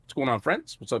What's going on,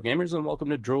 friends? What's up, gamers? And welcome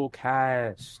to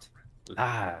Drollcast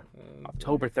live, Boy.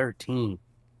 October 13th,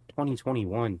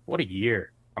 2021. What a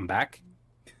year. I'm back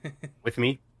with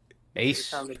me, What a Ace,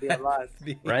 time to be alive.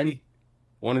 Ren,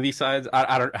 one of these sides.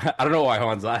 I don't I don't know why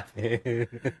Han's laughing.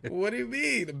 What do you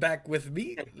mean? Back with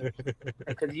me?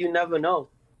 Because you never know.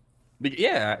 But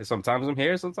yeah, sometimes I'm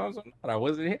here, sometimes I'm not. I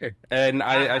wasn't here. And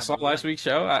I have saw a last life. week's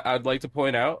show. I'd like to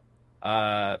point out,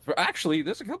 for actually,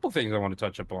 there's a couple things I want to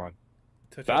touch up on.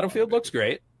 Touch up on Battlefield it, looks baby.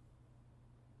 great.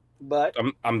 But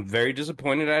I'm very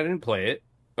disappointed I didn't play it,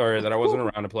 or that I wasn't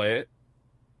around to play it.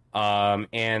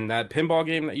 And that pinball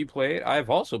game that you played, I've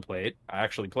also played. I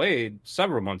actually played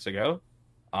several months ago.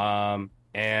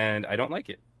 And I don't like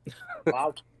it.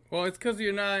 wow. Well, it's because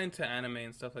you're not into anime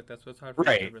and stuff like that, so it's hard for you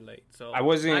Right. to relate. So I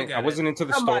wasn't I got wasn't into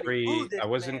the Somebody story. boo this I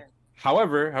wasn't man.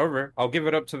 However, I'll give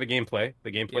it up to the gameplay.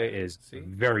 The gameplay Yeah, is see?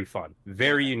 very fun,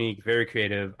 very Yeah. unique, very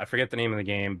creative. I forget the name of the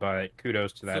game, but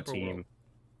kudos to that Flipper team.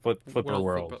 World. Flipper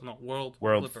World. Flipper. No, World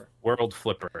World Flipper. World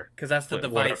Flipper. Because that's the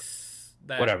Whatever. device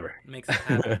that Whatever. makes it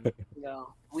happen.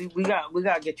 No, we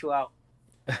gotta get you out.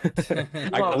 I We're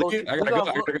gotta gonna, leave. I we're gotta go.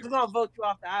 gonna, vote, we're gonna vote you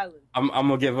off the island. I'm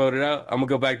gonna get voted out. I'm gonna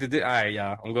go back to All right,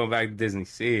 y'all. I'm going back to Disney.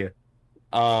 See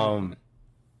ya.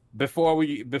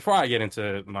 Before I get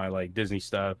into my like Disney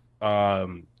stuff, I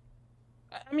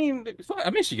mean, I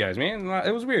miss you guys, man.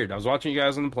 It was weird. I was watching you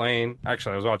guys on the plane.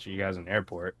 Actually, I was watching you guys in the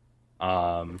airport.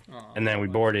 Aw, And then we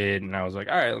boarded, and I was like,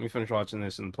 all right, let me finish watching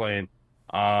this in the plane.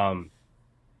 And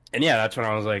yeah, that's when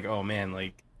I was like, oh man,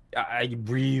 like I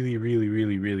really, really,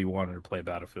 really, really wanted to play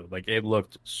Battlefield. Like it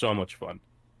looked so much fun.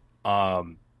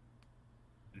 Um,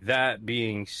 that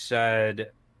being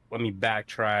said, let me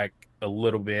backtrack a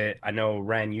little bit. I know,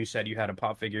 Ren, you said you had a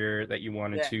pop figure that you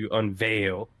wanted Yeah. to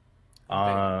unveil.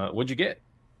 What'd you get?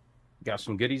 Got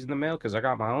some goodies in the mail? Because I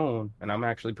got my own, and I'm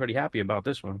actually pretty happy about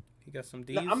this one. You got some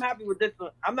D's? No, I'm happy with this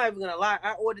one. I'm not even gonna lie.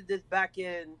 I ordered this I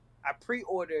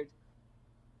pre-ordered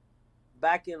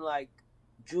back in like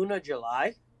June or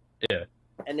July. Yeah.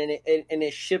 And then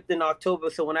it shipped in October.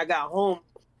 So when I got home,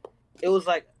 it was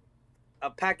like a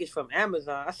package from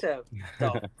Amazon. I said,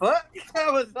 the fuck?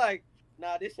 I was like,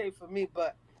 nah, this ain't for me.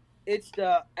 But it's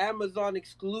the Amazon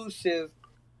exclusive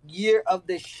Year of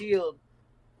the Shield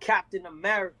Captain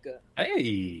America.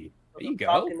 Hey, there you go.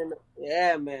 Falcon and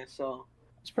yeah, man. So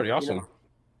It's pretty awesome. you know,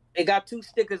 it got 2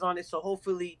 stickers on it. So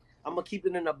hopefully I'm gonna keep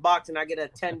it in a box and I get a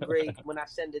 10 grade when I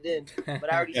send it in.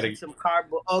 But I already Gotta- see some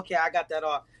cardboard. Okay, I got that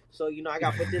off. So I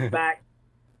got to put this back.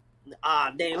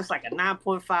 Damn, it's like a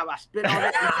 9.5. I spit on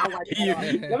it. Nah, I wiped it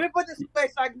off. Let me put this away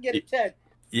so I can get a 10.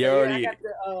 You So, already, I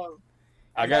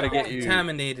I gotta got get that. you.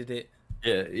 Contaminated it.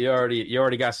 Yeah, you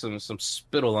already got some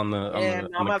spittle on the I'm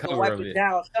on the about to cover wipe of it it.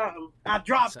 down. Something. I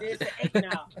dropped it. It's an 8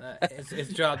 now.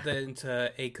 It's dropped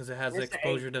into 8 because it has It's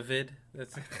exposure to vid.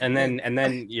 That's... And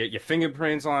then your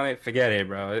fingerprints on it. Forget it,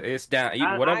 bro. It's down. I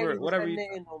ain't Whatever. even sending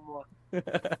it in no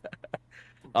more.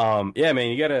 Yeah,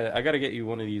 man. I gotta get you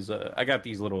one of these. I got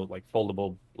these little like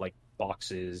foldable like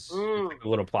boxes, like a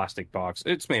little plastic box.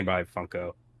 It's made by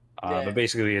Funko. Yeah. But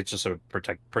basically, it's just a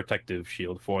protective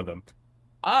shield for them.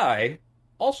 I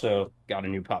also got a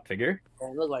new pop figure.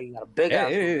 It look like you got a big Yeah,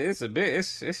 house. it's a bit.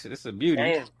 It's a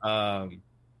beauty. Damn.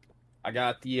 I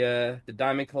got the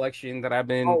diamond collection that I've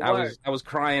been. Oh, I was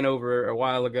crying over a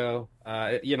while ago.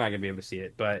 You're not gonna be able to see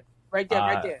it, but Right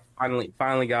there.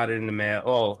 finally got it in the mail.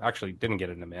 Oh, actually, didn't get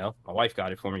it in the mail. My wife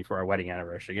got it for me for our wedding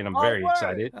anniversary, and I'm Oh, very word.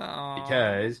 excited Aw,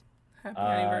 because happy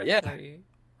yeah. anniversary.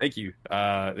 thank you.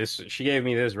 She gave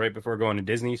me this right before going to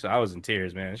Disney, so I was in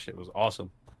tears, man. This shit was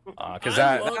awesome. Because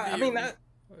that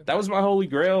was my holy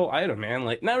grail item, man.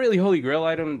 Like, not really holy grail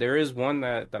item. There is one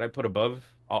that I put above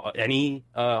any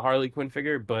Harley Quinn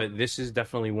figure, but this is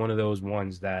definitely one of those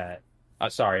ones that.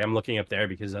 Sorry, I'm looking up there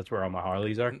because that's where all my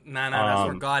Harleys are. Nah, that's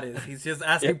where God is. He's just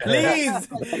asking, Yeah. please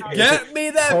get me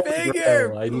that Oh, figure,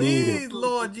 bro, I need please, it.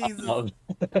 Lord Jesus.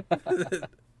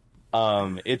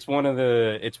 It's one of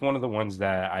the ones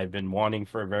that I've been wanting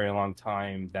for a very long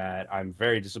time that I'm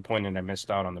very disappointed I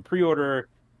missed out on the pre-order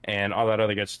and all that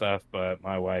other good stuff, but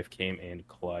my wife came in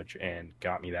clutch and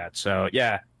got me that. So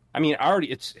yeah, I mean,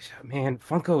 man,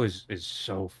 Funko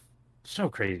is so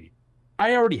crazy.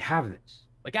 I already have this.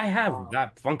 Like, I have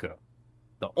that Funko.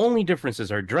 The only difference is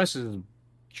her dress is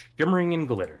shimmering in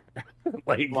glitter.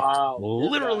 Like, Wow.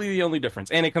 literally the only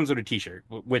difference. And it comes with a t-shirt,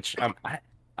 which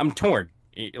I'm torn.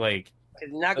 Like,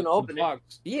 You're not gonna open it.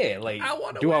 box. Yeah, like, I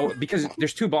wanna because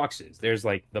there's 2 boxes. There's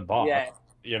like the box. Yeah.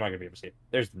 You're not gonna be able to see it.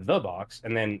 There's the box,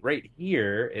 and then right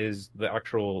here is the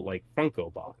actual like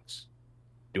Funko box.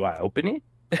 Do I open it?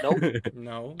 Nope.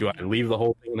 No. Do I leave the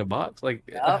whole thing in the box? Like,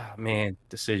 Yeah. man,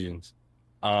 decisions.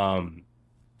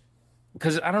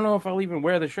 because I don't know if I'll even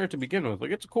wear the shirt to begin with.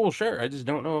 Like, it's a cool shirt. I just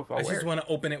don't know if I I'll just wear want to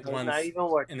open it So it's not once even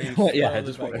worth and it. then it. Yeah, I slowly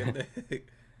just back want. in there.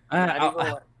 Not even worth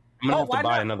it. I'm gonna Oh, have to why buy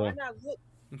not? another.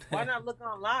 Why not look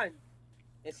online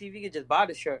and see if you can just buy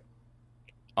the shirt?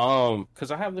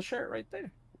 Because I have the shirt right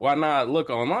there. Why not look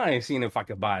online, seeing if I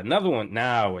could buy another one?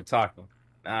 Now we're talking.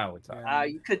 Now we're talking. Yeah.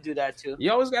 You could do that too.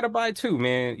 You always got to buy two,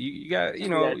 man. You got, You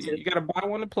could do that too. you got to buy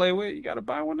one to play with. You got to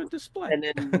buy one to display. And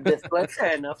then display.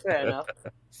 Fair enough. Fair enough.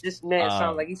 This man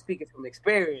sounds like he's speaking from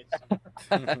experience.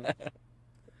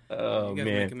 Oh You guys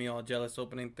man. making me all jealous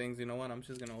opening things. You know what? I'm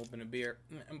just gonna open a beer.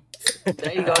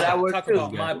 There you go. That works Talk too.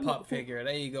 about my pop figure.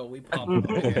 There you go. We pop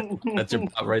over here. That's your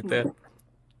pop right there.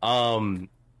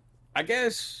 I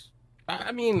guess.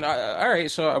 I mean, all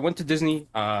right. So I went to Disney.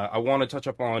 I want to touch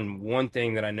up on one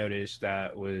thing that I noticed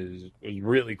that was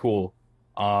really cool.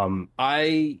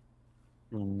 I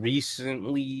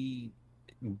recently,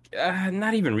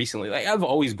 not even recently. Like I've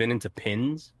always been into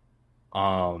pins.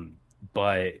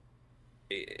 But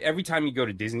every time you go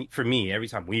to Disney, for me, every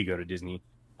time we go to Disney,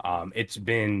 it's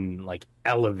been like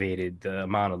elevated the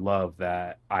amount of love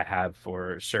that I have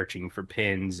for searching for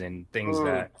pins and things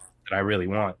that I really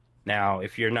want. Now,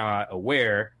 if you're not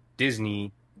aware,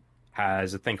 Disney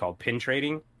has a thing called pin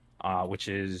trading, which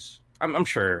is I'm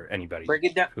sure anybody Break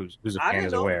it down. who's a I fan didn't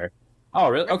is know. aware. Oh,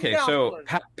 really? Break it Okay, down so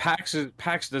for us.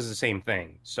 PAX does the same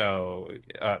thing. So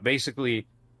basically,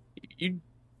 you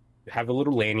have a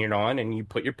little lanyard on and you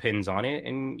put your pins on it,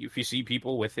 and if you see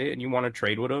people with it and you want to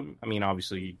trade with them, I mean,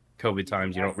 obviously COVID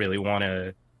times, you don't really want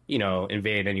to,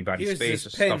 invade anybody's Here's space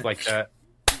this or pin. stuff like that.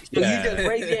 So you Yeah. just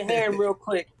raise your hand real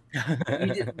quick.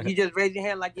 You just raise your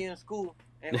hand like you're in school,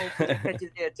 and hopefully it catches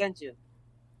their attention.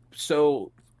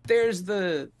 So there's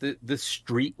the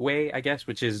street way, I guess,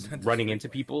 which is The running street into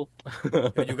way. people.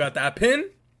 You got that pin?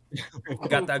 You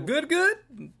got that good?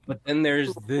 But then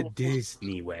there's the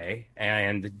Disney way,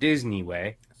 and the Disney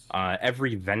way,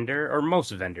 every vendor or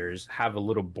most vendors have a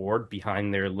little board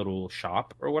behind their little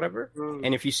shop or whatever.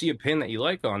 And if you see a pin that you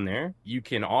like on there, you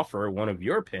can offer one of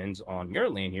your pins on your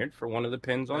lanyard for one of the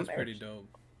pins on That's there. pretty dope.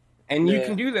 And you Yeah.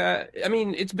 can do that. I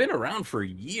mean, it's been around for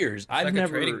years. It's I've like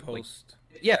never a trading like, post.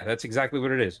 yeah, that's exactly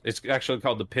what it is. It's actually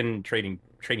called the pin trading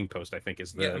post, I think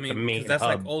is the, Yeah, I mean, the main 'cause that's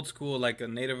hub. like old school, like a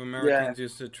Native Americans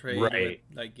used to trade Right.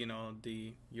 with, like,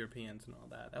 the Europeans and all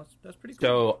that. That's pretty cool.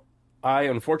 So I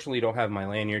unfortunately don't have my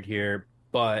lanyard here,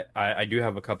 but I do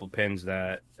have a couple pins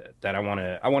that I want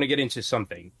to get into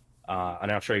something,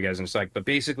 and I'll show you guys in a sec. But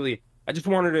basically, I just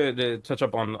wanted to touch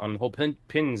up on the whole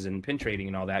pins and pin trading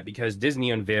and all that because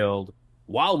Disney unveiled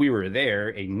while we were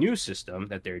there a new system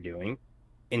that they're doing.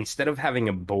 Instead of having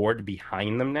a board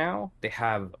behind them now, they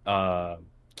have how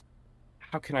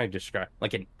can I describe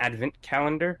like an advent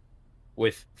calendar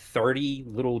with 30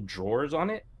 little drawers on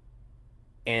it.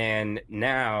 And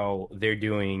now they're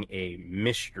doing a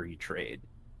mystery trade.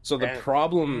 So the Damn.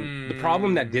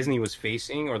 problem that Disney was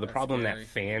facing, or the That's problem scary. that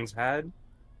fans had,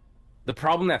 the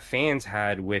problem that fans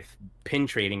had with pin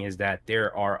trading is that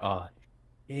there are a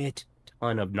shit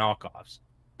ton of knockoffs.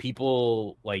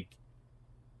 People like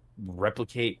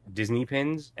replicate Disney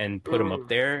pins and put them up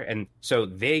there, and so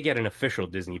they get an official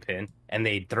Disney pin and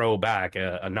they throw back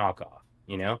a knockoff,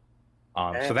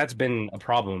 so that's been a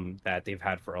problem that they've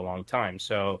had for a long time.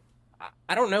 So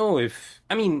I don't know if,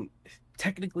 I mean,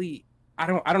 technically, I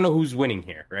don't know who's winning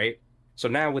here, right? So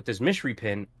now with this mystery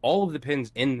pin, all of the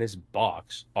pins in this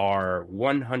box are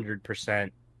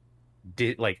 100%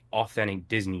 like authentic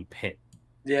Disney pin.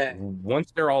 Yeah.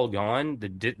 Once they're all gone,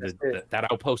 That's it.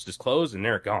 that outpost is closed and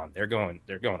they're gone. They're going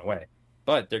away.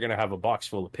 But they're gonna have a box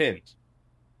full of pins.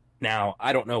 Now,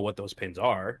 I don't know what those pins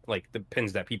are, like the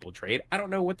pins that people trade. I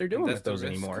don't know what they're doing That's with the those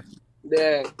risk. anymore.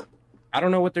 Yeah. I don't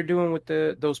know what they're doing with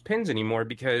those pins anymore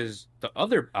because the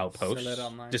other Sell outposts it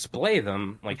online. display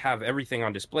them, like have everything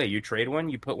on display. You trade one,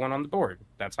 you put one on the board.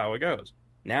 That's how it goes.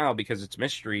 Now, because it's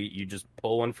mystery, you just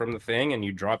pull one from the thing and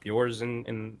you drop yours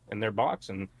in their box,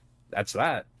 and that's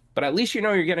that. But at least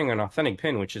you're getting an authentic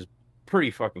pin, which is pretty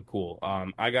fucking cool.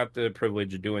 I got the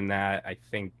privilege of doing that, I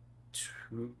think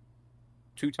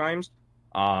two times.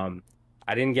 I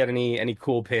didn't get any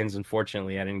cool pins,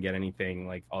 unfortunately. I didn't get anything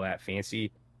like all that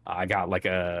fancy. I got like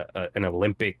an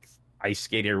Olympic ice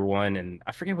skater one, and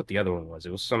I forget what the other one was.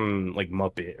 It was some like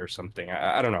Muppet or something.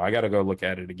 I don't know. I got to go look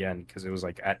at it again because it was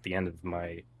like at the end of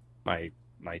my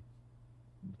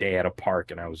day at a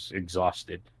park, and I was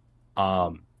exhausted.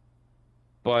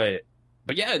 But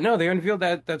yeah, no, they unveiled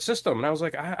that system, and I was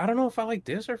like, I don't know if I like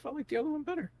this or if I like the other one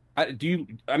better. I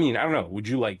mean, I don't know. Would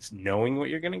you like knowing what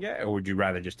you're gonna get, or would you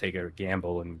rather just take a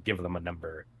gamble and give them a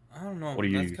number? I don't know. What do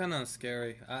you? That's kind of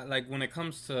scary. Like when it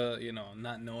comes to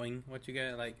not knowing what you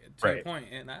get. Like to your Right. point,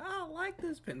 and I like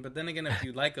this pin, but then again, if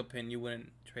you like a pin, you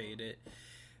wouldn't trade it.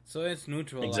 So it's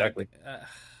neutral. Exactly. Like,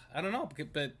 I don't know,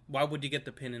 but why would you get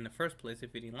the pin in the first place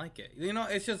if you didn't like it?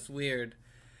 It's just weird.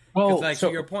 Because Well, like so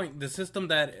to your point, the system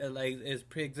that like is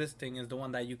pre-existing is the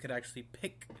one that you could actually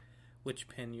pick which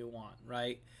pin you want,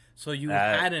 right? So you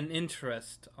had an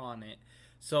interest on it.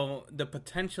 So the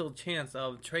potential chance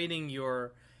of trading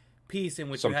your piece in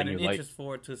which you had something an you like. interest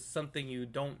for to something you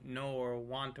don't know or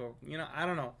want, or I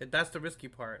don't know. That's the risky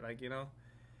part, like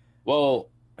Well,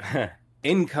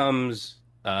 in comes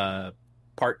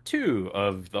part two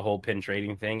of the whole pin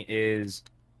trading thing is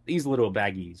these little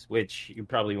baggies, which you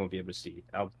probably won't be able to see.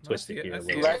 I'll twist it here I a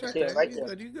see little it. bit. It's Right right there, there. right You there.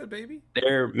 good? You good, baby?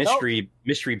 They're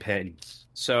mystery pins.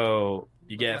 So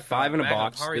you get Like 5 in a bag of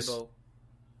box. Haribo.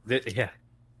 Yeah,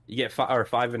 you get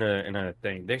five in a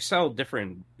thing. They sell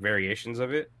different variations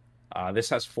of it. This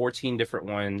has 14 different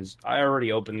ones. I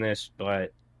already opened this,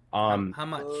 but How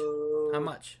much? How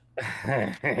much?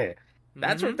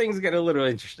 that's where things get a little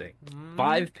interesting.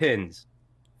 5 pins,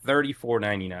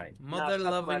 $34.99. Mother Nah,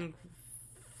 talk loving.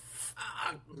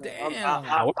 Damn.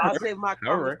 I'll However- save my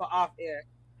however- comment for off air.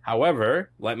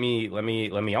 However, let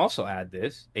me also add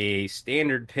this: a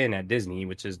standard pin at Disney,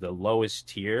 which is the lowest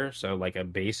tier, so like a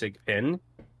basic pin,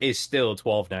 is still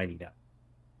 $12.99.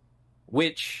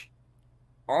 Which,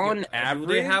 on average,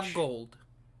 they have gold.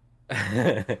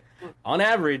 on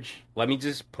average, let me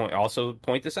just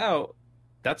point this out.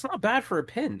 That's not bad for a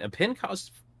pin. A pin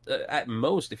costs at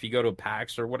most, if you go to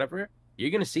PAX or whatever, you're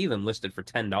gonna see them listed for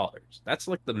 $10. That's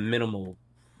like the minimal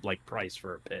like price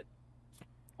for a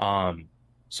pin.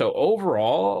 So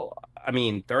overall, I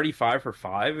mean, 35 for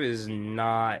 5 is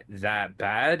not that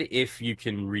bad if you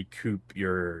can recoup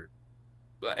your.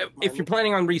 If you're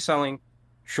planning on reselling,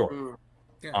 sure. Mm.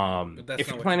 Yeah, but that's If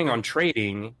not you're what planning you do. on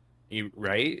trading,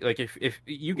 right? Like if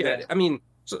you get, Yeah. I mean,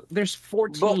 so there's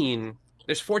 14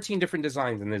 different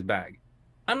designs in this bag.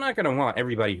 I'm not gonna want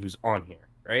everybody who's on here,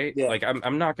 right? Yeah. Like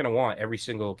I'm not gonna want every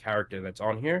single character that's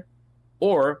on here,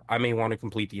 or I may want to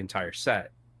complete the entire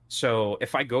set. So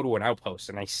if I go to an outpost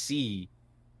and I see,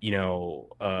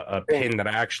 a pin that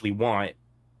I actually want,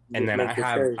 and then Make the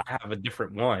trade. I have a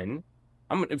different one,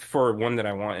 for one that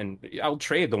I want, and I'll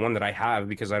trade the one that I have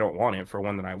because I don't want it for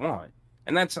one that I want.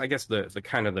 And that's, I guess, the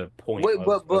kind of the point. Wait,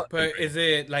 but- But is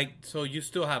it like so? You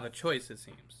still have a choice, it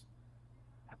seems.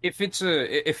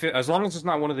 As long as it's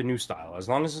not one of the new style, as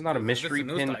long as it's not a If it's mystery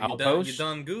new pin style, outpost. You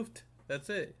done goofed. That's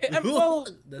it. Well,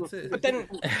 That's it.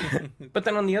 But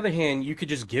then on the other hand, you could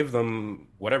just give them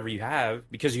whatever you have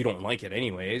because you don't like it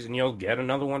anyways, and you'll get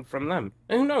another one from them.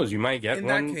 And who knows, you might get in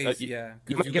one. that case, yeah,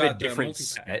 you 'cause might get a got the different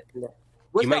multi-pack. set.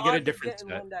 What's you might the get a odds of different getting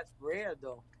set. one that's rare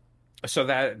though? So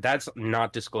that's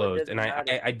not disclosed, doesn't and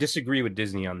matter. I disagree with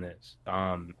Disney on this.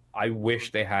 I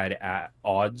wish they had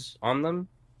odds on them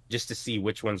just to see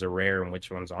which ones are rare and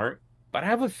which ones aren't. But I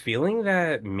have a feeling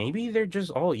that maybe they're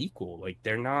just all equal. Like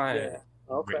they're not. Yeah.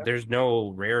 Okay. There's no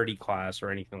rarity class or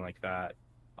anything like that.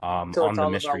 So On it's the all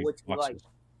about mystery what you boxes. like.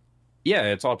 Yeah,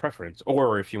 it's all preference.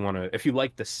 Or if you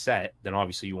like the set, then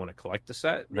obviously you want to collect the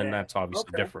set. Then Yeah. that's obviously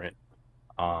Okay. different.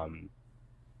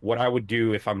 What I would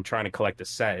do if I'm trying to collect a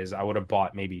set is I would have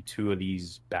bought maybe 2 of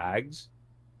these bags,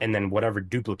 and then whatever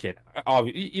duplicate.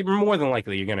 More than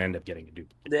likely, you're going to end up getting a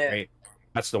duplicate, Yeah. right?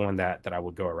 That's the one that I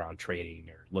would go around trading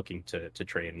or looking to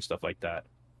trade and stuff like that.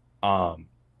 But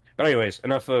anyways,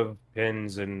 enough of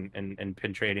pins and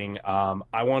pin trading.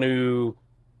 I want to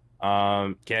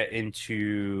get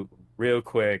into real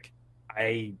quick.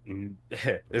 I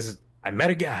met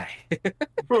a guy.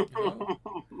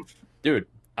 Dude,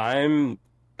 I'm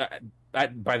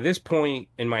by this point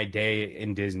in my day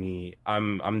in Disney,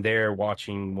 I'm there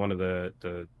watching one of the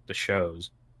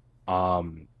shows.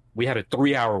 We had a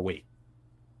 3-hour wait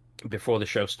before the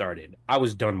show started. I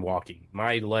was done walking.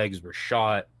 My legs were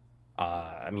shot.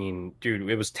 I mean, dude,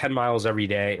 it was 10 miles every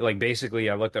day. Like basically,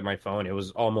 I looked at my phone. It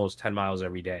was almost 10 miles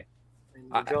every day.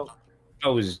 I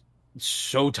was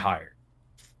so tired.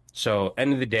 So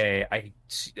end of the day,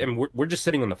 we're just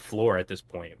sitting on the floor at this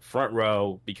point, front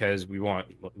row, because we want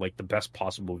like the best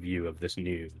possible view of this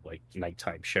new like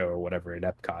nighttime show or whatever at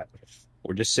Epcot.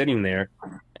 We're just sitting there,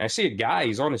 and I see a guy.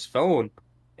 He's on his phone,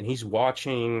 and he's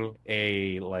watching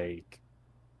a like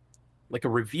a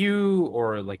review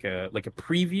or like a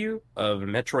preview of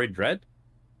Metroid Dread.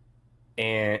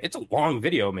 And it's a long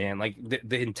video, man. Like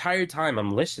the entire time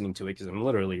I'm listening to it because I'm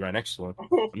literally right next to him.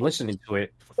 I'm listening to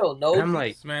it. So no, And I'm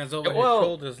like, This man's over Well- his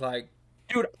shoulders, like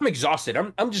dude, I'm exhausted.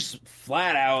 I'm just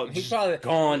flat out, he's just probably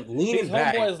gone, leaning his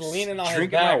back, homeboy is leaning on his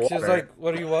drinking my back. She's water. like,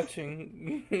 "What are you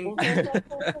watching?"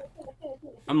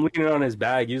 I'm leaning on his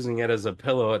bag, using it as a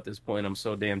pillow at this point. I'm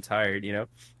so damn tired, you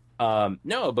know.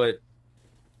 No, but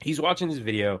he's watching this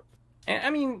video, and I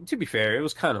mean, to be fair, it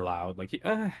was kind of loud. Like, it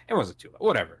wasn't too loud.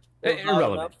 Whatever, It was loud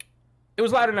irrelevant. enough. It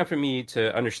was loud enough for me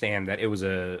to understand that it was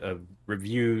a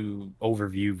review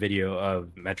overview video of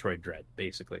Metroid Dread,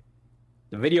 basically.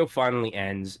 The video finally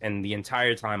ends, and the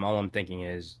entire time, all I'm thinking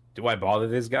is, do I bother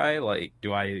this guy? Like,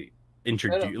 do I Straight up.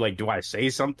 introduce, like, do I say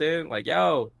something? Like,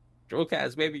 yo,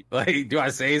 Drillcast, baby. Like, do I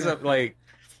say something? Like,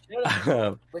 Straight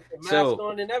up. With the mask so,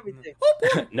 on and everything.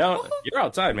 no, you're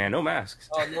outside, man. No masks.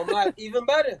 Oh, no mask. Even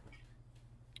better.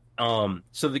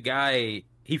 So the guy,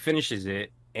 he finishes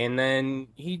it, and then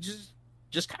he just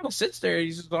kind of sits there.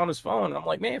 He's just on his phone. I'm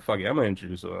like, man, fuck it. I'm gonna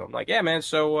introduce him. I'm like, yeah, man.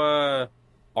 So,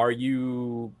 are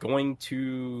you going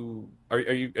to? Are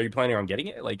you planning on getting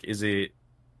it? Like, is it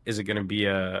gonna be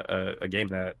a game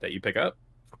that you pick up?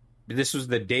 This was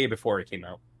the day before it came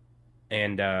out,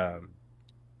 and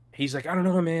he's like, I don't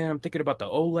know, man. I'm thinking about the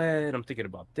OLED. I'm thinking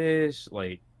about this,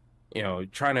 like,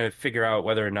 trying to figure out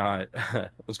whether or not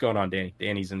what's going on, Danny.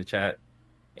 Danny's in the chat,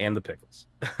 and the pickles.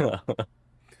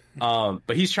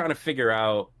 But he's trying to figure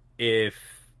out if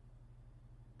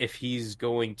he's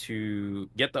going to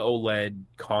get the OLED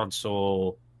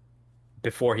console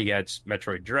before he gets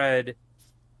Metroid Dread.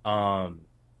 And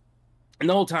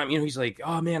the whole time, he's like,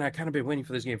 "Oh man, I kind of been waiting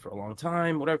for this game for a long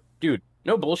time." Whatever, dude.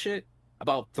 No bullshit.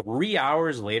 About 3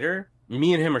 hours later,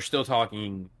 me and him are still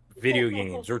talking video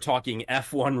games. We're talking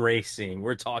F1 racing.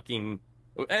 We're talking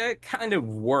kind of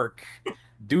work.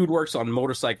 Dude works on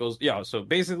motorcycles. Yeah, so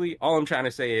basically all I'm trying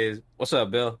to say is, what's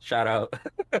up, Bill? Shout out.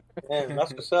 Man,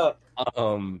 that's what's up.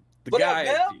 The What guy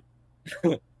up,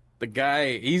 the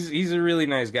guy, he's a really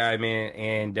nice guy, man.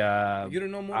 And You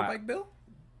don't know Motorbike Bill?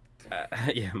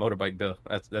 yeah, Motorbike Bill.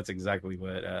 That's exactly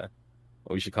what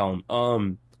we should call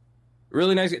him.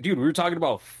 Really nice dude. We were talking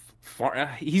about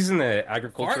he's in the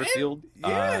agriculture field.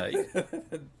 Yeah.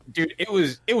 Dude, it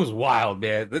was wild,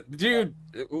 man. Dude,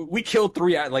 we killed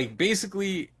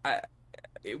basically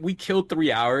we killed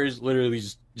 3 hours literally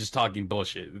just talking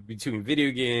bullshit between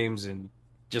video games and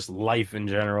just life in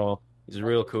general. He's a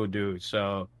real cool dude.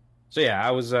 So yeah,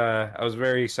 I was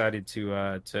very excited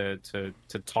to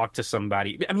talk to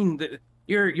somebody. I mean,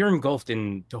 you're engulfed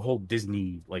in the whole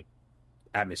Disney like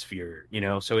atmosphere,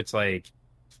 so it's like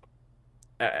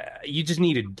you just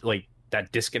needed like that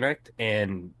disconnect,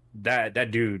 and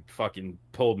that dude fucking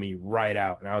pulled me right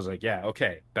out, and I was like, yeah,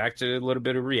 okay, back to a little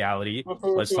bit of reality.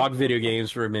 Let's talk video games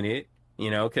for a minute,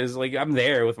 because like I'm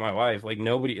there with my wife. Like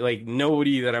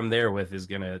nobody that I'm there with is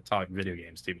gonna talk video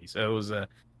games to me. So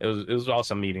it was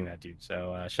awesome meeting that dude.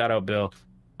 So shout out Bill,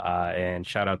 and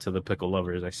shout out to the pickle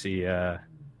lovers. I see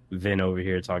Vin over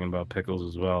here talking about pickles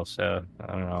as well. So I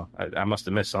don't know. I must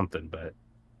have missed something, but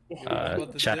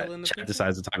chat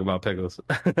decides to talk about pickles.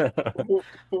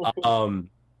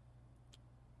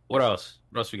 What else?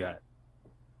 What else we got?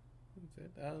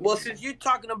 Well, since you're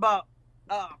talking about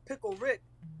Pickle Rick,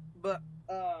 but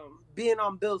being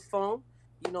on Bill's phone,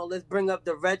 let's bring up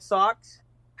the Red Sox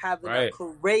having a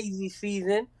crazy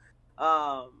season.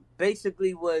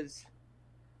 Basically was,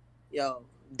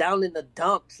 down in the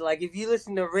dumps. Like if you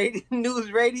listen to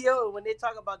news radio, when they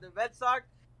talk about the Red Sox,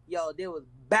 they was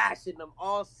bashing them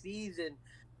all season.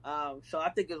 So I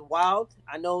think it's wild.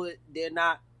 I know they're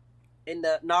not in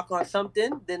the knock on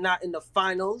something. They're not in the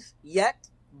finals yet,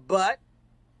 but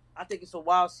I think it's a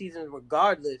wild season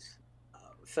regardless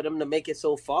for them to make it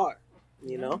so far.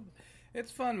 It's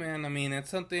fun, man. I mean, it's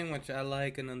something which I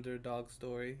like, an underdog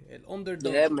story. An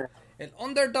underdog. Yeah, man. An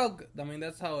underdog. I mean,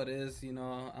 that's how it is.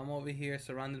 I'm over here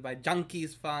surrounded by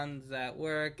junkies fans at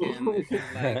work, and it's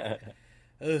just like,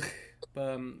 ugh.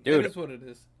 But dude, it is what it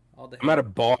is. I'm at a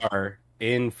bar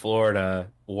in Florida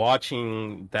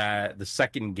watching the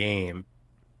second game,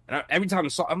 and every time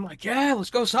I'm like, yeah, let's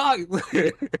go Sox.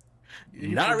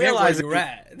 Not realizing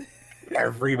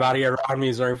everybody around me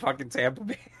is wearing fucking Tampa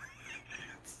Bay.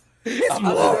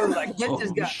 I'm like, get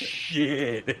this guy.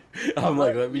 Shit. I'm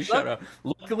like, let me shut up.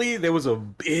 Luckily, it was a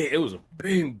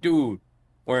big dude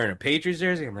wearing a Patriots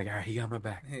jersey. I'm like, all right, he got my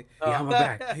back. He got my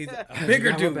back. He's a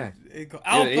bigger dude.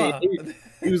 Alpha.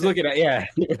 He was looking at, yeah.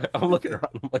 I'm looking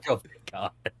around. I'm like, oh, thank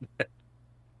God.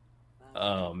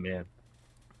 Oh, man.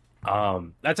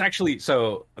 That's actually,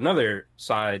 so another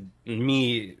side,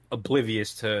 me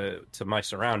oblivious to my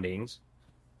surroundings.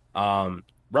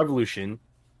 Revolution,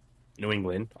 New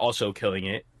England, also killing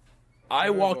it.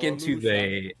 I go into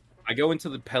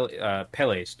the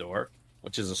Pele store,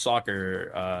 which is a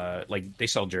soccer, like they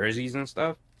sell jerseys and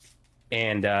stuff.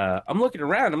 And I'm looking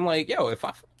around. I'm like, yo, if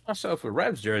I find myself a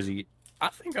Revs jersey, I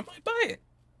think I might buy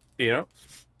it.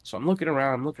 So I'm looking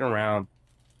around.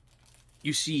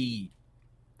 you see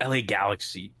LA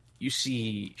Galaxy, you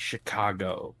see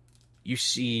Chicago, you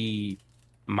see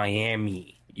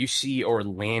Miami, you see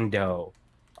Orlando,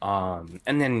 and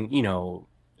then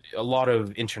a lot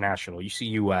of international. You see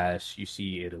US, you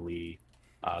see Italy,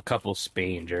 a couple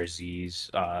Spain jerseys.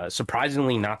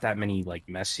 Surprisingly, not that many like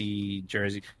Messi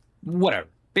jerseys. Whatever.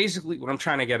 Basically, what I'm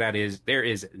trying to get at is there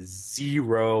is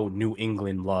zero New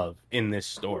England love in this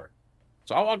store.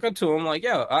 So I walk up to him like,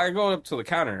 "Yo," I go up to the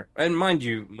counter, and mind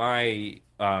you, my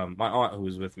aunt who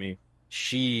was with me,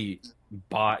 she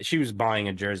she was buying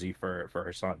a jersey for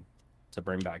her son to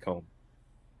bring back home,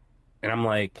 and I'm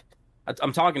like,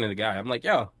 I'm talking to the guy. I'm like,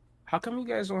 "Yo, how come you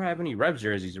guys don't have any Revs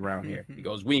jerseys around here?" He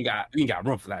goes, we ain't got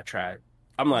room for that trash."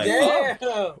 I'm like, Damn.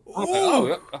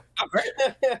 all right.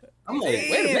 I'm like,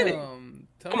 wait a minute.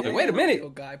 I'm like, wait a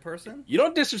minute. Guy person. You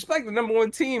don't disrespect the number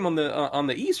one team on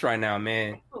the East right now,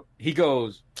 man. He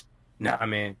goes, nah,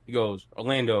 man. He goes,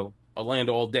 Orlando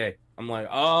all day. I'm like,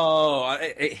 oh,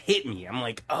 it hit me. I'm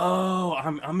like, oh,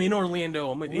 I'm in Orlando.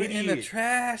 I'm an We're idiot. in the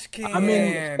trash can. I'm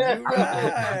in. You're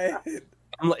right.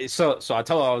 I'm like, so I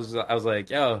told her, I was like,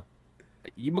 yo,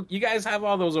 you guys have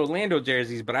all those Orlando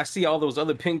jerseys, but I see all those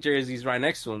other pink jerseys right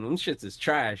next to them. Them shits is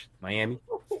trash, Miami.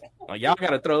 Like, y'all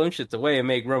gotta throw them shits away and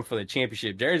make room for the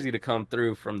championship jersey to come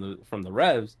through from the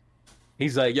Revs.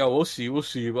 He's like, yo, we'll see,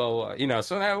 blah, blah.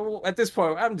 So now, at this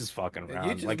point, I'm just fucking around.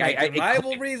 You just like,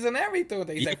 rivalries and everything.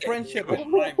 They say friendship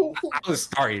and rivals. I was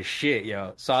starting shit,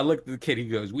 yo. So I looked at the kid. He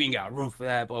goes, "We ain't got room for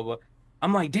that." Blah blah.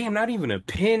 I'm like, damn, not even a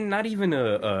pin, not even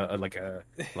a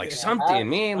something,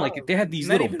 man. Like they had these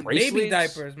Not little even bracelets, baby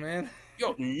diapers, man.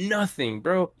 Yo, nothing,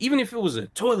 bro. Even if it was a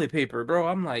toilet paper, bro,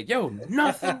 I'm like, yo,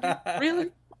 nothing, dude. Really?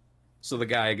 So the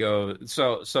guy goes,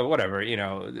 so whatever,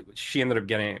 she ended up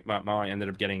getting my mom ended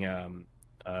up getting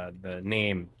the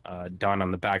name done on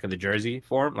the back of the jersey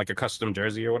for him, like a custom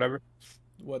jersey or whatever.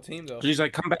 What team though? So he's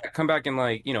like, come back in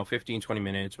like 15, 20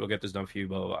 minutes. We'll get this done for you.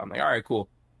 Blah blah blah. I'm like, all right, cool.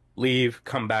 Leave,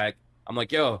 come back. I'm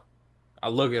like, yo. I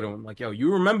look at him. I'm like, yo,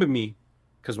 you remember me?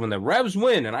 Because when the Revs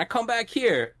win and I come back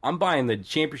here, I'm buying the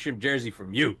championship jersey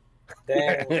from you.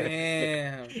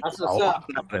 Damn. That's what's up.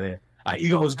 He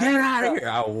goes, get out of here.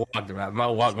 I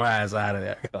walked my ass out of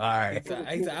there. All right.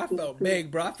 I felt big,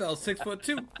 bro. I felt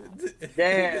 6'2".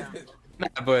 Damn. Nah,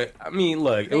 but I mean,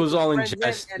 look, it was all in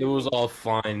jest. It was all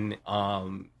fun.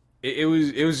 It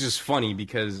was just funny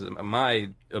because my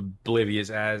oblivious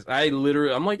ass,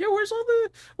 I'm like, yo, where's all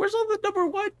the number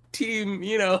one team?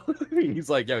 He's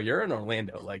like, yo, you're in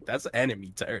Orlando. Like that's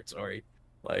enemy territory.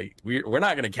 Like we're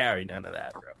not gonna carry none of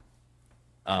that, bro.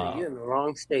 You're in the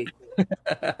wrong state.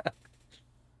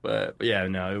 But yeah,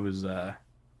 no, it was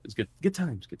good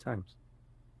times.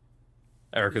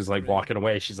 Erica's like walking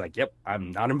away. She's like, "Yep,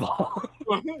 I'm not involved."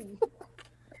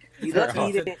 You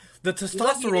lucky the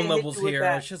testosterone levels here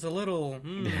are just a little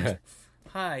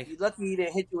high. You lucky he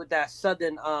didn't hit you with that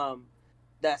southern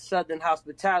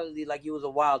hospitality like you was a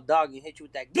wild dog and hit you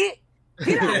with that get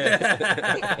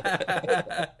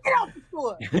out the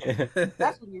store.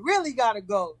 That's when you really gotta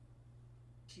go.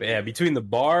 Yeah, between the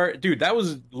bar, dude, that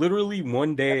was literally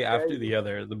one day after the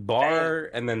other. The bar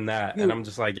and then that, and I'm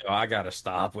just like, yo, I gotta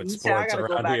stop with sports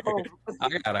around here. I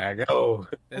gotta go.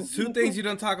 There's two things you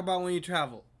don't talk about when you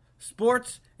travel: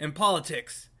 sports and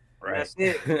politics. Right. That's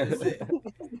it. That's it.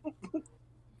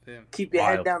 Keep your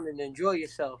head down and enjoy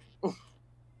yourself.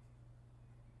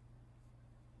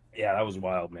 Yeah, that was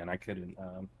wild, man. I couldn't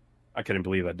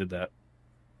believe I did that.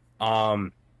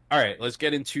 All right, let's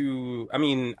get into. I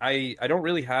mean, I don't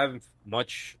really have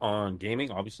much on gaming.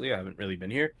 Obviously, I haven't really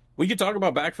been here. We could talk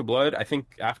about Back 4 Blood. I think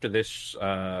after this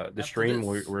stream,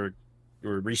 we're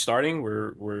restarting.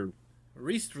 We're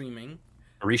restreaming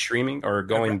or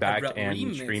going back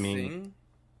and streaming.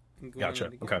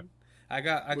 Gotcha. Okay.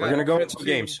 We're gonna go into the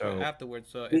game. So afterwards,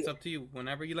 so it's up to you.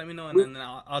 Whenever you let me know, and then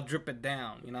I'll drip it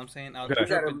down. You know what I'm saying? I'll drip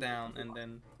it down, and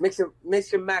then mix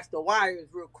and match the wires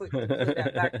real quick. Put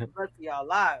that Back 4 Blood for y'all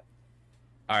live.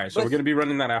 All right, so we're gonna be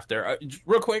running that after.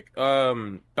 Real quick,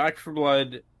 Back 4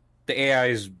 Blood. The AI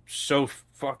is so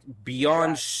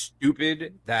beyond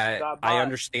stupid that I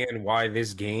understand why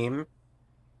this game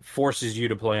forces you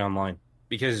to play online,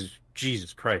 because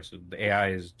Jesus Christ, the AI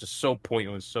is just so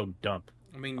pointless, so dumb.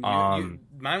 I mean,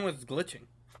 mine was glitching.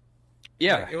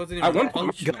 Yeah, like, it wasn't even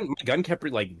my gun kept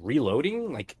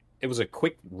reloading. Like it was a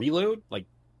quick reload. Like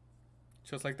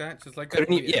just like that.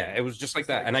 Yeah, it was just like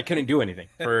that, and I couldn't do anything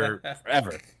for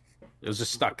forever. It was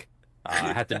just stuck.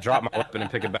 I had to drop my weapon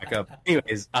and pick it back up.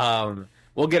 Anyways,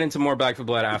 we'll get into more Back 4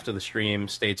 Blood after the stream.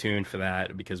 Stay tuned for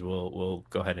that because we'll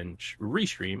go ahead and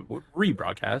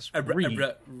rebroadcast.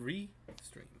 Restream.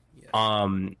 Yes.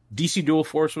 DC Dual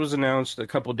Force was announced a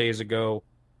couple days ago.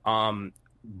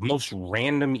 Most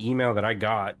random email that I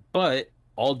got, but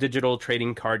all digital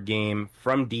trading card game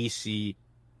from DC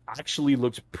actually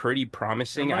looks pretty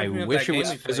promising. I Reminds me of wish that it game was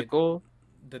we played. physical.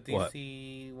 The What?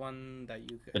 DC one that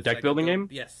you The it's deck like a building build.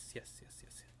 game? Yes, yes, yes,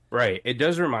 yes. Right. It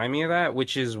does remind me of that,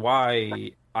 which is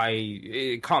why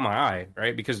it caught my eye,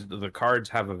 right? Because the cards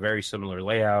have a very similar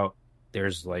layout.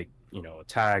 There's like,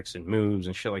 attacks and moves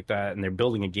and shit like that, and they're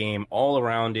building a game all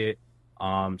around it.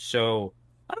 So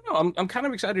I don't know. I'm kind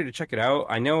of excited to check it out.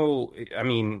 I know, I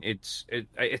mean,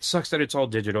 it sucks that it's all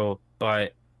digital,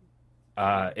 but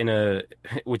in a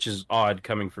which is odd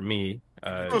coming from me,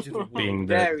 Digital being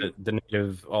world. the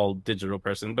native all digital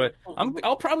person. But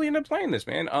I'll probably end up playing this,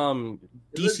 man. It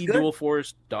looks good.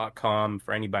 DCDualForce.com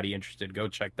for anybody interested. Go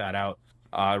check that out.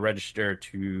 Register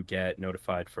to get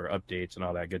notified for updates and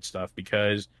all that good stuff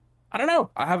because I don't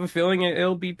know. I have a feeling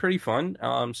it'll be pretty fun.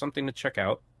 Something to check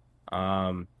out.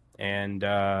 And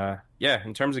yeah,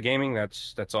 in terms of gaming,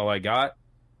 that's all I got.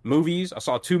 Movies. I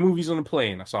saw two movies on the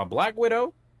plane. I saw Black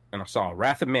Widow and I saw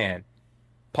Wrath of Man.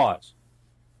 Pause.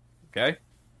 Okay?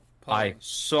 I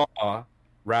saw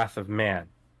Wrath of Man.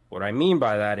 What I mean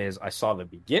by that is I saw the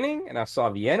beginning and I saw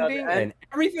the ending and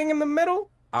everything in the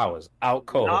middle. I was out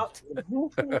cold.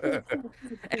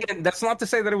 And that's not to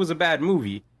say that it was a bad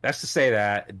movie. That's to say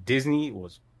that Disney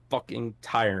was fucking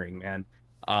tiring, man.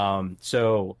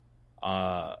 So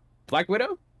Black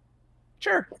Widow?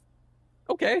 Sure.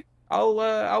 Okay.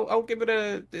 I'll give it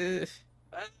a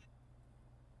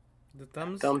The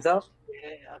thumbs up.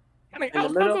 Yeah.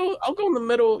 I'll go in the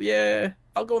middle. Yeah,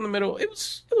 I'll go in the middle. It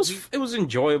was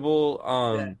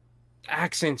enjoyable.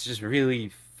 Accents just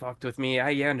really fucked with me.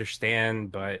 I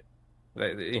understand, but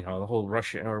the whole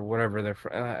Russian or whatever they're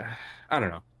from, I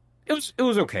don't know. It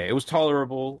was okay. It was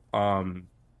tolerable.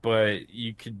 But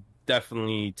you could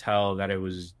definitely tell that it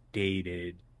was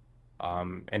dated.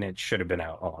 And it should have been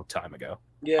out a long time ago.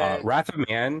 Yeah. Wrath of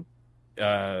Man.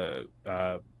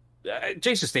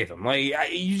 Jason Statham, like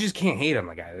you just can't hate on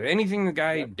the guy. Anything the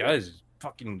guy does is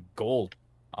fucking gold.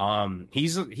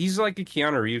 He's like a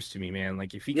Keanu Reeves to me, man.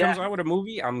 Like if he comes out with a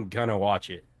movie, I'm gonna watch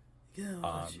it. You gotta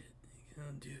watch it. You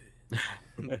gotta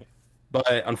do it.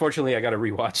 But unfortunately, I got to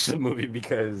rewatch the movie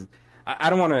because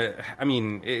I don't want to. I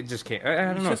mean, it just can't.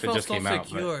 I don't know if it just came out.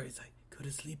 But... He's like, go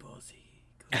to sleep,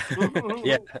 Ozzy.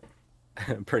 Yeah,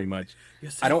 pretty much.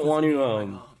 I don't want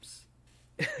to.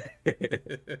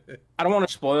 I don't want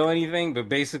to spoil anything, but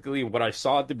basically what I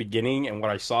saw at the beginning and what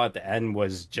I saw at the end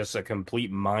was just a complete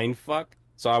mind fuck.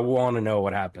 So I want to know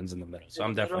what happens in the middle. So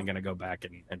I'm definitely gonna go back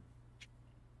and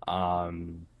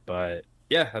but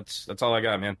yeah, that's all I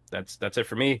got, man. That's it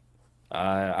for me.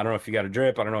 I don't know if you got a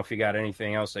drip. I don't know if you got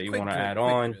anything else that you want to add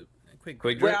on. Quick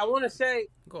drip. Well, I want to say,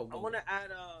 go. I want to add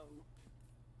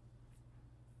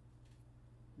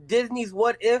Disney's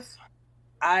What If.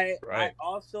 I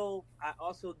also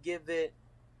give it,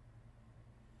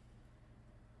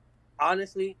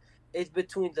 honestly, it's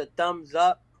between the thumbs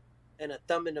up and a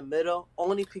thumb in the middle,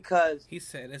 only because he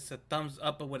said it's a thumbs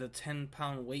up, but with a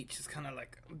 10-pound weight, just kind of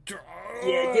like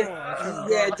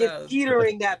just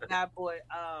teetering that bad boy.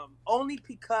 Only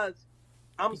because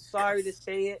I'm sorry to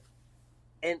say it,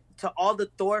 and to all the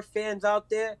Thor fans out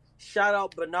there, shout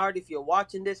out Bernard if you're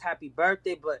watching this, happy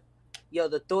birthday, but. Yo,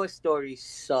 the Thor story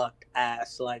sucked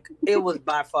ass. Like, it was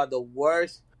by far the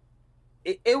worst.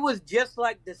 It was just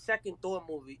like the second Thor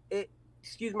movie.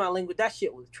 Excuse my language, that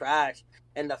shit was trash.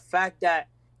 And the fact that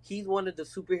he's one of the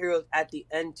superheroes at the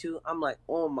end too, I'm like,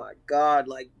 oh my god,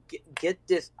 like get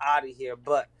this out of here.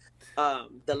 But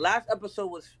the last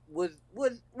episode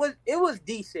was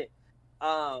decent.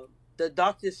 The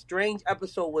Doctor Strange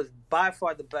episode was by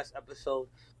far the best episode.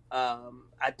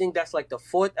 I think that's like the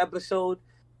 4th episode.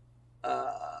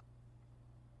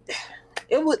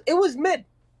 It was mid.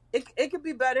 It could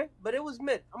be better, but it was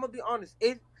mid. I'm gonna be honest.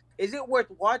 Is it worth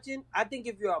watching? I think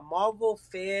if you're a Marvel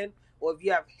fan or if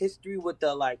you have history with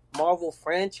the like Marvel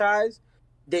franchise,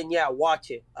 then yeah,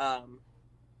 watch it.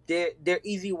 They're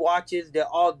easy watches. They're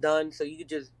all done, so you could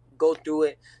just go through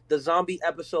it. The zombie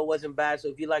episode wasn't bad, so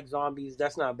if you like zombies,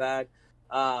 that's not bad.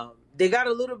 They got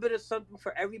a little bit of something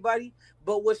for everybody,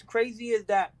 but what's crazy is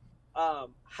that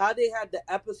how they had the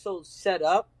episode set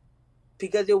up,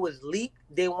 because it was leaked,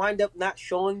 they wind up not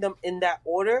showing them in that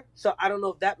order. So I don't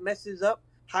know if that messes up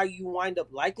how you wind up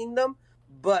liking them,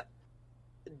 but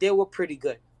they were pretty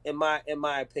good in my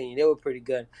opinion. They were pretty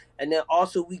good. And then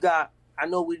also I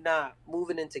know we're not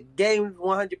moving into games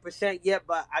 100% yet,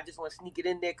 but I just want to sneak it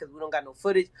in there because we don't got no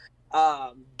footage.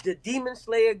 The Demon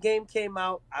Slayer game came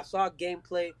out. I saw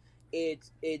gameplay.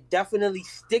 It definitely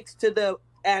sticks to the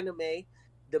anime.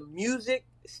 The music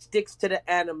sticks to the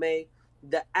anime.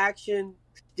 The action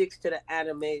sticks to the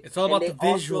anime. It's all about the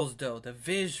visuals, though. The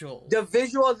visuals. The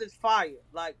visuals is fire.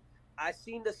 Like, I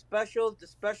seen the specials. The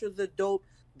specials are dope.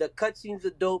 The cutscenes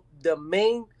are dope. The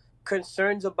main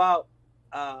concerns about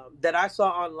that I saw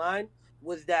online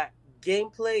was that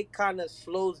gameplay kind of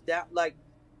slows down. Like,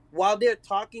 while they're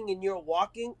talking and you're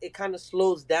walking, it kind of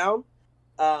slows down.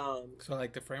 So,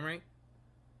 like, the frame rate?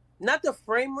 Not the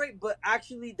frame rate, but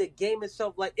actually the game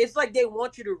itself. Like, it's like they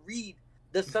want you to read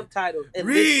the subtitles. And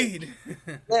read!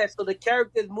 Yeah, so the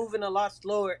character's moving a lot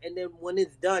slower, and then when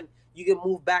it's done, you can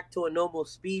move back to a normal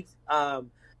speed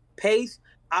pace.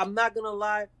 I'm not going to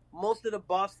lie. Most of the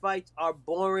boss fights are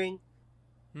boring,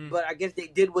 but I guess they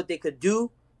did what they could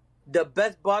do. The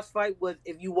best boss fight was,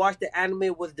 if you watch the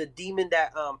anime, was the demon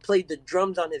that played the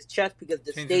drums on his chest, because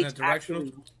the stage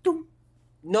actually...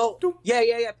 No,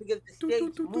 yeah, because the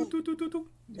stage moved.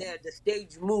 Yeah, the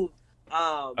stage moved.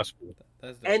 That's cool.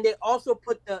 And they also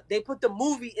put the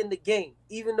movie in the game,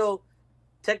 even though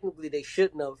technically they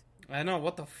shouldn't have. I know,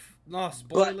 what the no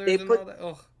spoilers and all that.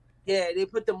 Ugh. Yeah, they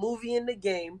put the movie in the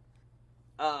game.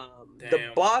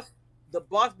 The boss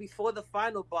before the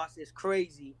final boss is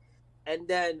crazy, and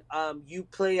then you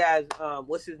play as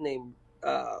what's his name?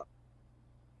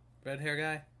 Red hair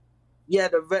guy. Yeah,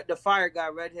 the fire guy,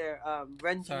 red hair.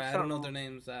 Renji. Sorry, I don't know their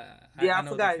names. I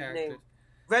forgot his name.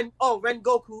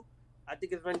 Rengoku. I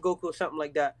think it's Rengoku or something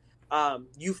like that.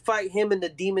 You fight him and the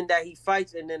demon that he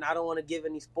fights, and then I don't want to give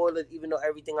any spoilers, even though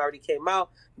everything already came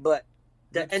out. But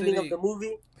the ending of the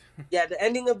movie, the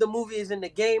ending of the movie is in the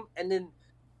game, and then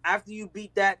after you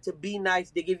beat that, to be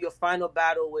nice, they give you a final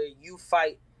battle where you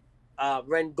fight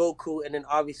Rengoku, and then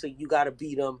obviously you gotta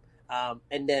beat him.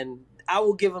 And then I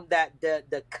will give him that.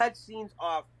 The cutscenes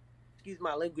are, excuse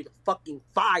my language, fucking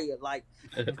fire, like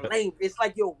flame. It's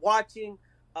like you're watching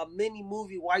a mini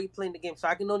movie while you're playing the game. So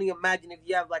I can only imagine if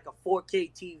you have like a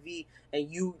 4K TV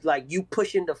and you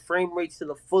pushing the frame rates to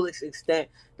the fullest extent,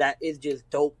 that is just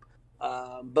dope.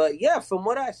 But yeah, from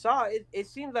what I saw, it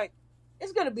seems like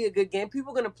it's gonna be a good game.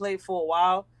 People are gonna play it for a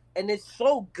while, and it's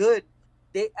so good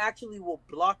they actually will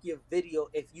block your video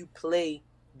if you play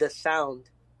the sound,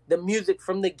 the music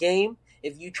from the game.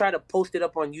 If you try to post it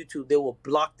up on YouTube, they will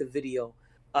block the video,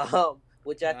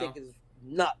 which I think is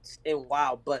nuts and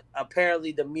wild. But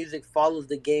apparently the music follows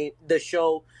the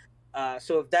show.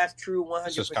 So if that's true, 100%.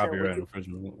 It's just copyright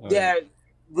infringement. Yeah,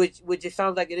 which it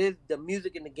sounds like it is. The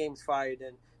music in the game's fire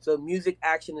then. So music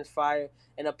action is fire.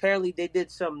 And apparently they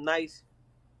did some nice,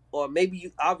 or maybe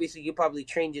you probably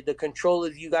change it. The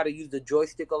controllers, you got to use the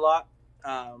joystick a lot.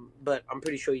 But I'm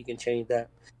pretty sure you can change that.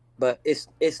 But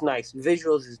it's nice.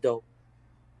 Visuals is dope.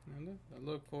 I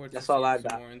look forward to That's all I seeing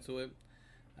got. more into it.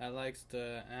 I likes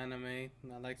the anime.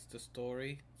 I likes the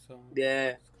story. So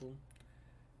yeah, it's cool.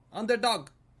 Underdog.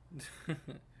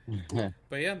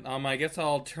 But yeah, I guess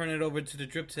I'll turn it over to the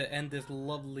drip to end this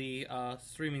lovely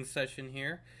streaming session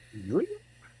here.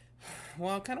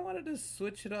 Well, I kind of wanted to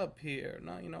switch it up here.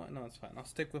 No, you know what? No, it's fine. I'll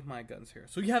stick with my guns here.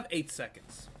 So you have 8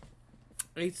 seconds.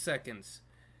 8 seconds.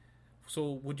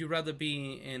 So would you rather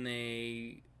be in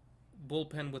a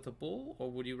bullpen with a bull, or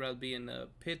would you rather be in a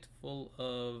pit full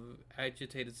of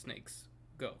agitated snakes?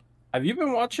 Go. Have you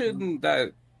been watching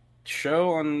that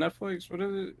show on Netflix? What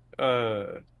is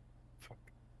it?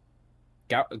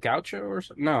 Gaucho or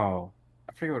something? No,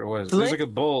 I forget what it was. There's like a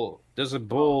bull. There's a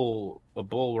bull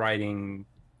riding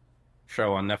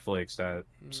show on Netflix that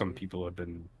some people have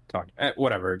been talking.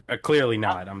 Whatever. Clearly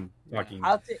not. I'm talking.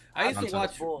 I used to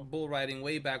watch bull riding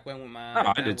way back when with my.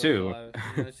 Oh, I did too.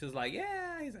 She was like,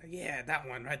 "Yeah," he's like, "Yeah, that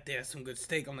one right there, some good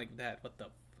steak." I'm like, "That what the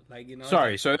like you know?"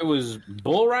 Sorry. So it was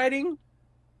bull riding.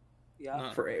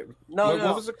 Yeah. No.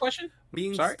 What was the question?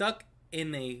 Being stuck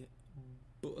in a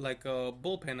like a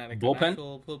bullpen, like an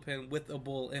actual bullpen with a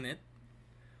bull in it,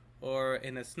 or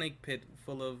in a snake pit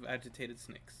full of agitated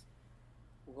snakes.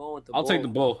 I'll take the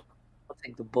bull. I'll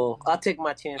take the bull. I'll take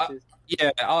my chances.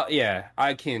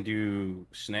 I can't do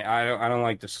snake. I don't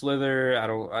like the slither.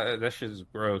 That shit is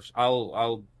gross.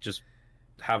 I'll just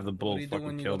have the bull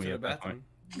fucking kill me at that point.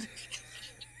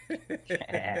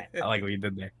 I like what you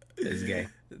did there. It's gay.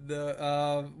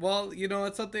 Well, you know,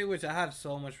 it's something which I have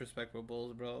so much respect for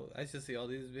bulls, bro. I just see all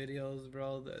these videos,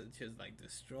 bro, that just like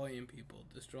destroying people,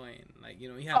 like, you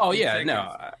know, you have. Oh yeah,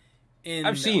 no,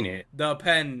 I've seen it. The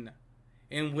pen,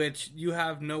 in which you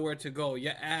have nowhere to go,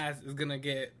 your ass is gonna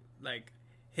get like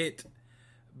hit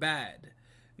bad.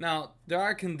 Now there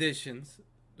are conditions.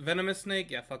 Venomous snake,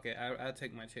 yeah, fuck it, I'll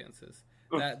take my chances.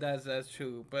 That's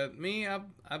true. But me,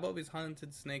 I've always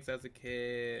hunted snakes as a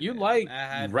kid. You like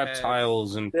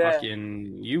reptiles and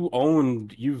fucking. You've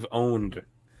owned.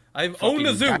 I've owned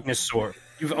a zoo. Dinosaur.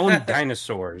 You've owned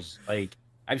dinosaurs. Like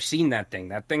I've seen that thing.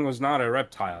 That thing was not a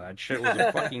reptile. That shit was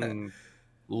a fucking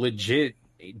legit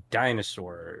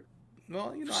dinosaur.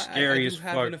 Well, you know, I Scary do as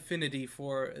have fuck. an affinity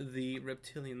for the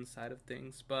reptilian side of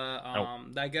things, but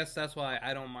Nope. I guess that's why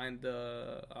I don't mind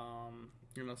the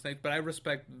you know, snakes. But I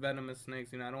respect venomous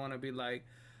snakes. You know, I don't want to be like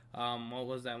what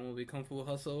was that movie, Kung Fu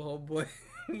Hustle, oh boy,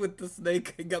 with the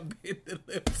snake and got bit in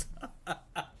the lips.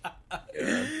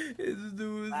 This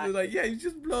dude was like, yeah, you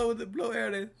just blow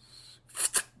air there.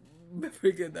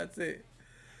 Freaking, that's it.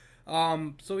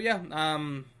 So yeah,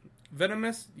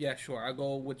 venomous, yeah, sure, I'll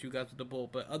go with you guys with the bull,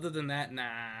 but other than that, nah.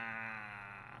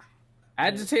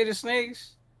 Agitated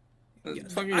snakes? Yeah,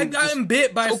 Fucking I got just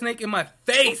bit by a choke- snake in my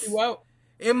face. choke you out.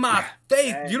 In my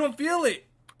face. Dang. You don't feel it.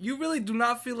 You really do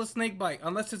not feel a snake bite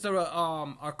unless it's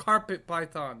a carpet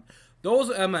python. Those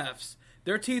MFs,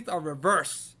 their teeth are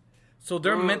reverse, so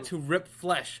they're meant to rip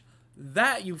flesh.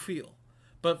 That you feel.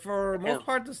 But for most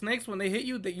part, the snakes, when they hit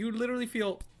you, that you literally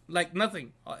feel like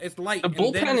nothing. It's light. The and then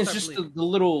bullpen it is starts just bleeding.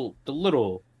 the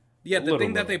little. Yeah, the little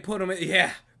thing that one. they put them in.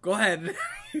 Yeah, go ahead.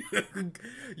 It's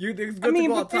good I mean,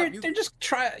 to go but on top. they're just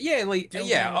yeah, like You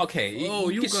yeah, gonna- okay. oh,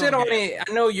 you you can gonna sit on get- it.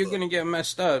 I know you're gonna get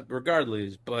messed up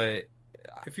regardless, but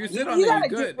If you You, sit on you it, gotta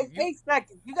you're good. get 8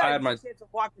 seconds. You gotta I had get my- a chance of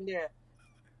walking there.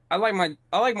 I like my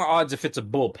odds if it's a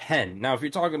bullpen. Now, if you're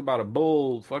talking about a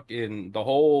bull, fucking the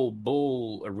whole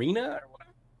bull arena or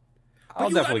whatever, But I'll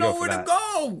you definitely got go for nowhere that. to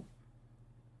go.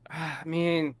 I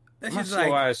mean, That's my just slow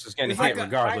like ass is getting it's hit like a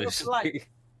regardless. flight.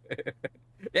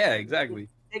 Yeah, exactly.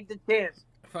 Take the chance.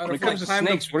 When it comes to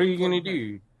snakes, what are you gonna do?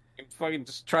 You fucking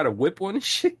just try to whip one and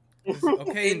shit?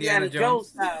 Okay, Indiana Jones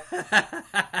style.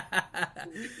 Yeah,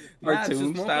 it's Cartoon just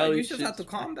more style like, you and just shit. have to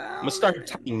calm down. I'm gonna start man.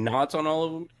 tying knots on all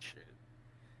of them. Shit.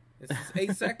 It's just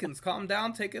 8 seconds. Calm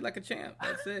down. Take it like a champ.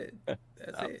 That's it. That's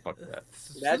Nah, it. fuck that.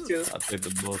 That too. I'll take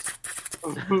the bulls.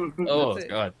 Oh That's it.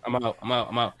 god, I'm out.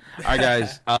 All right,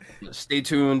 guys, stay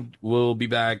tuned. We'll be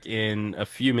back in a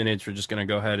few minutes. We're just gonna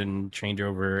go ahead and change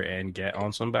over and get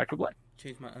on some Back to Black.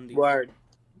 Change my undies. Word.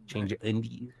 Change your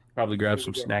indies. Probably grab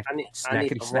some snack. I need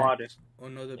snackety some water. snacks. Oh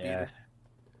no, the Yeah.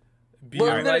 beater.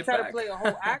 Well, we're gonna right try to back. play a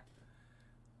whole act.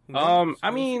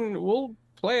 I mean, we'll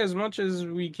play as much as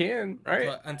we can, right?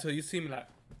 But until you see me like,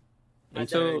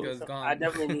 Until it's gone. I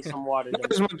definitely need some water.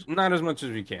 not as much as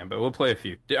we can, but we'll play a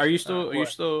few. Are you still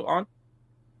on?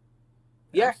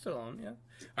 Yeah. I'm still on. Yeah.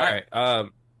 All right.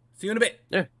 See you in a bit.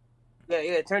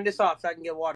 Yeah. Turn this off so I can get water.